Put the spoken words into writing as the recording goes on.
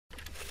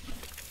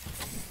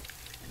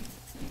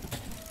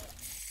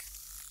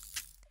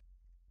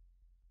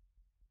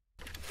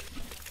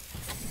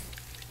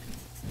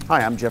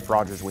Hi, I'm Jeff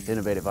Rogers with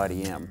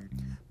Innovative-IDM.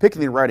 Picking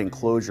the right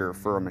enclosure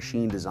for a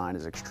machine design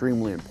is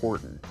extremely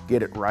important.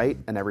 Get it right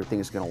and everything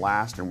is going to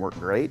last and work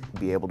great,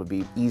 be able to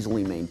be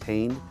easily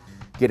maintained.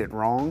 Get it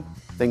wrong,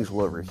 things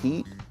will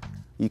overheat,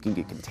 you can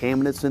get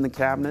contaminants in the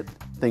cabinet,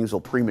 things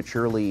will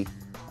prematurely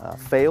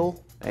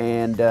fail,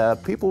 and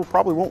people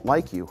probably won't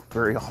like you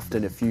very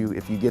often if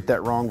you get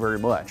that wrong very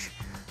much.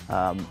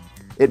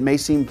 It may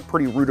seem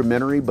pretty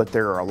rudimentary, but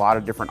there are a lot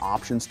of different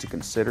options to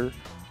consider.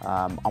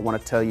 I want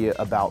to tell you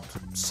about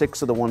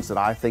 6 of the ones that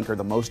I think are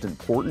the most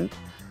important.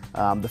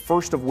 The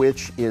first of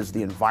which is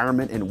the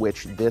environment in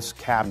which this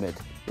cabinet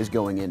is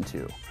going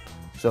into.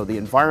 So the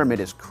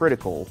environment is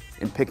critical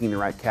in picking the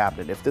right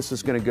cabinet. If this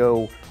is going to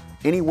go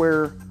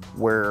anywhere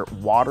where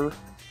water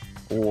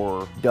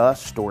or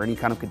dust or any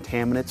kind of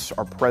contaminants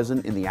are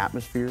present in the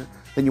atmosphere,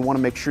 then you want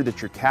to make sure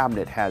that your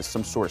cabinet has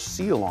some sort of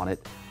seal on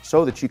it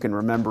so that you can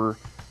remember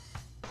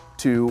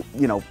to,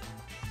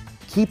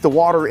 keep the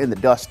water and the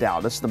dust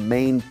out. That's the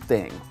main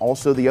thing.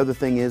 Also, the other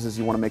thing is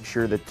you want to make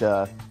sure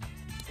that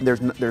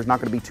there's not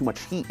going to be too much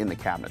heat in the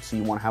cabinet. So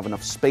you want to have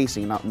enough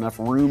spacing, not enough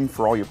room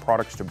for all your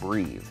products to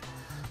breathe.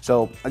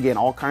 So again,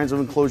 all kinds of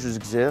enclosures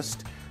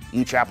exist.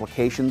 Each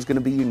application is going to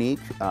be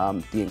unique.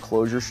 The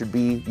enclosure should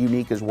be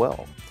unique as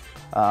well.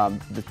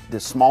 The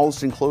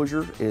smallest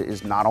enclosure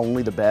is not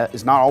always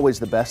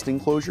the best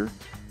enclosure.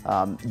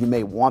 You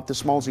may want the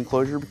smallest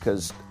enclosure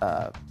because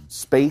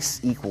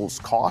space equals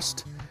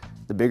cost.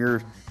 The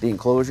bigger the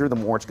enclosure, the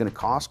more it's going to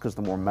cost because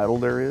the more metal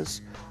there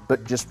is.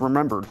 But just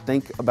remember,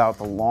 think about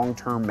the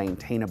long-term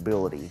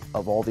maintainability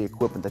of all the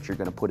equipment that you're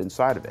going to put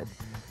inside of it.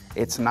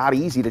 It's not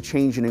easy to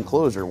change an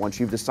enclosure once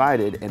you've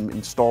decided and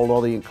installed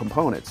all the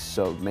components,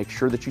 so make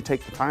sure that you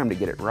take the time to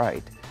get it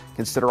right.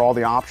 Consider all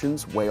the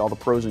options, weigh all the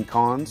pros and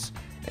cons,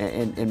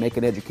 and make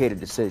an educated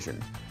decision.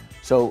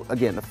 So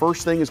again, the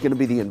first thing is going to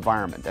be the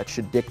environment. That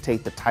should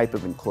dictate the type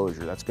of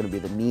enclosure. That's going to be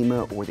the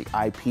NEMA or the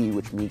IP,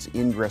 which means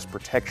ingress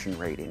protection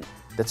rating.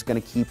 That's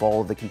going to keep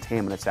all of the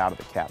contaminants out of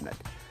the cabinet.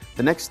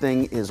 The next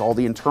thing is all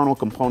the internal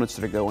components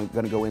that are going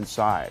to go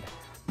inside.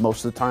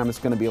 Most of the time it's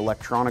going to be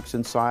electronics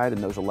inside,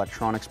 and those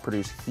electronics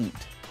produce heat.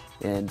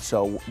 And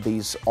so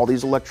all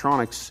these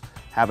electronics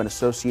have an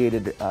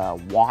associated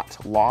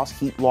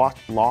heat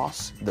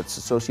loss that's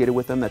associated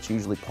with them. That's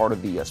usually part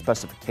of the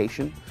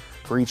specification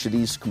for each of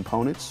these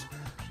components.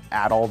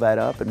 Add all that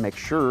up and make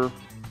sure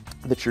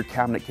that your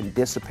cabinet can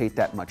dissipate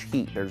that much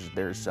heat.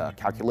 There's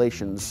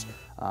calculations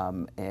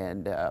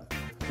and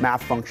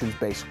math functions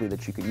basically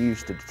that you can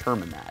use to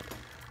determine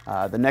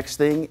that. The next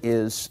thing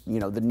is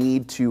the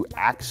need to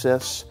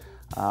access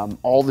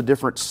all the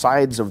different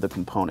sides of the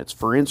components.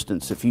 For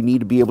instance, if you need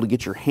to be able to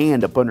get your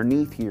hand up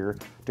underneath here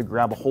to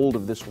grab a hold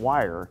of this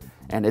wire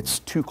and it's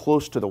too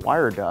close to the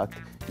wire duct,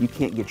 you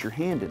can't get your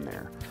hand in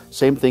there.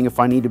 Same thing if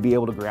I need to be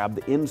able to grab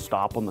the end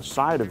stop on the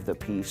side of the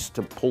piece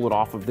to pull it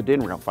off of the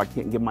DIN rail. If I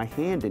can't get my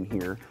hand in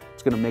here,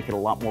 it's going to make it a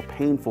lot more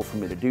painful for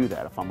me to do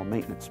that if I'm a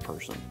maintenance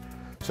person.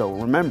 So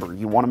remember,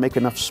 you want to make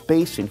enough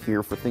space in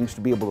here for things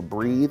to be able to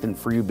breathe and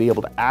for you to be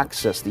able to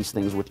access these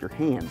things with your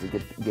hands and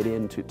get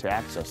in to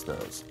access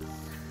those.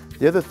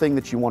 The other thing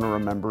that you want to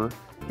remember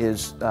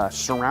is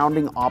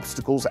surrounding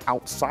obstacles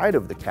outside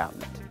of the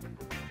cabinet.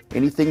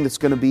 Anything that's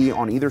going to be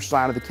on either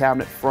side of the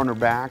cabinet, front or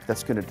back,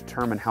 that's going to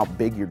determine how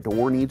big your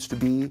door needs to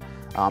be.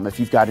 If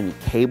you've got any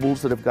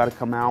cables that have got to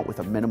come out with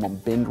a minimum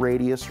bend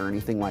radius or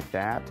anything like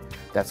that,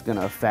 that's going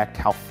to affect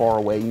how far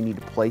away you need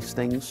to place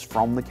things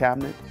from the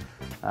cabinet.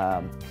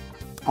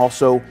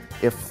 Also,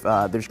 if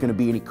there's going to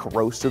be any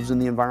corrosives in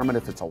the environment,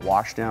 if it's a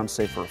washdown,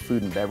 say for a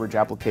food and beverage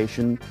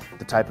application,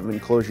 the type of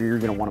enclosure you're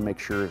going to want to make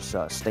sure is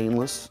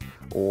stainless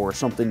or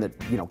something that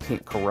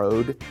can't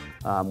corrode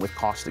with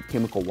caustic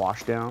chemical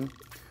washdown.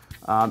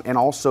 And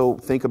also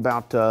think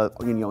about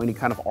any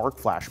kind of arc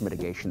flash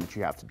mitigation that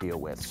you have to deal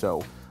with.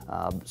 So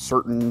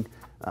certain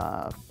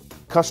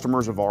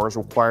customers of ours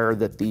require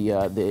that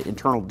the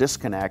internal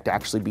disconnect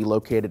actually be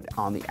located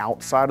on the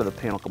outside of the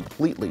panel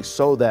completely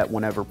so that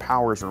whenever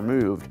power is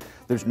removed,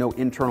 there's no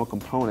internal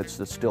components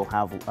that still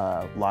have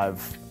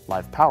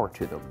live power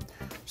to them.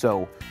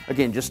 So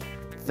again, just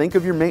think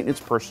of your maintenance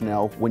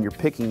personnel when you're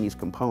picking these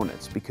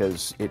components,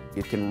 because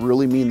it can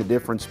really mean the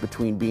difference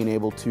between being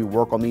able to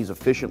work on these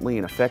efficiently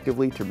and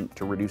effectively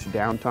to reduce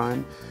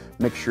downtime,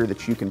 make sure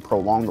that you can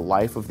prolong the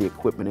life of the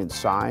equipment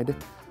inside,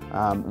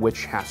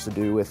 which has to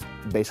do with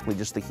basically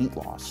just the heat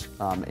loss,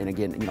 and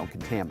again,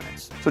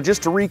 contaminants. So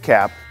just to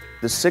recap,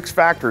 the 6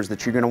 factors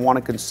that you're going to want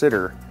to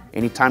consider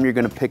anytime you're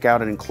going to pick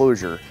out an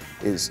enclosure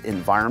is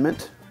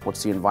environment.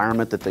 What's the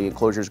environment that the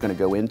enclosure is going to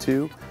go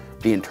into?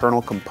 The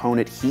internal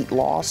component heat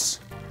loss,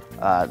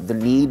 the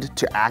need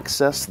to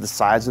access the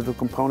size of the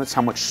components.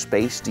 How much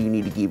space do you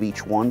need to give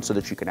each one so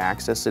that you can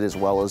access it, as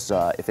well as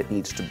if it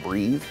needs to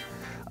breathe.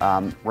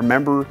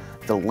 Remember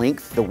the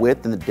length, the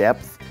width, and the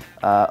depth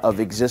of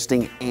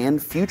existing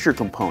and future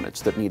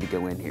components that need to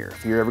go in here.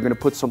 If you're ever going to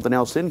put something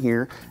else in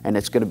here and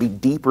it's going to be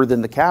deeper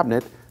than the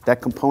cabinet,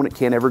 that component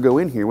can't ever go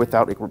in here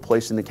without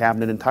replacing the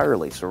cabinet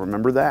entirely, so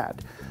remember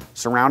that.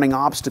 surrounding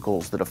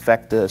obstacles that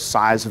affect the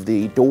size of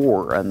the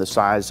door and the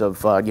size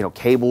of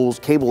cables,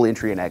 cable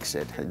entry and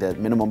exit, the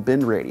minimum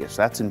bend radius,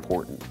 that's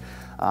important.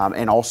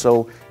 And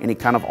also any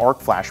kind of arc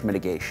flash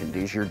mitigation.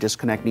 Does your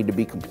disconnect need to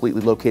be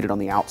completely located on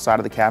the outside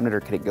of the cabinet, or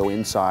can it go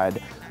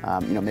inside,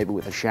 maybe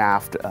with a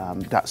shaft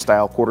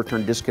style quarter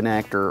turn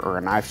disconnect or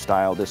a knife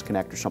style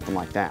disconnect or something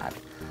like that.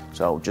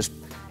 So just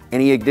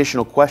any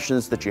additional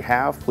questions that you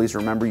have, please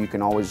remember you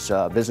can always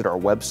visit our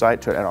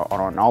website on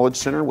our Knowledge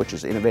Center, which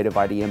is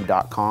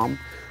Innovative-IDM.com.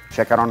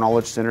 Check out our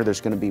Knowledge Center.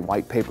 There's going to be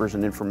white papers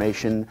and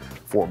information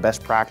for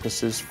best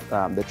practices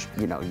that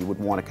you would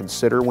want to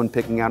consider when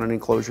picking out an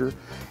enclosure.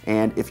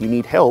 And if you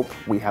need help,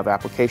 we have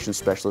application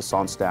specialists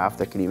on staff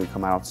that can even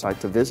come outside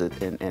to visit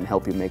and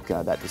help you make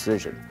that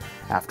decision.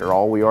 After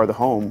all, we are the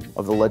home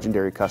of the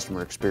legendary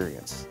customer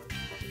experience.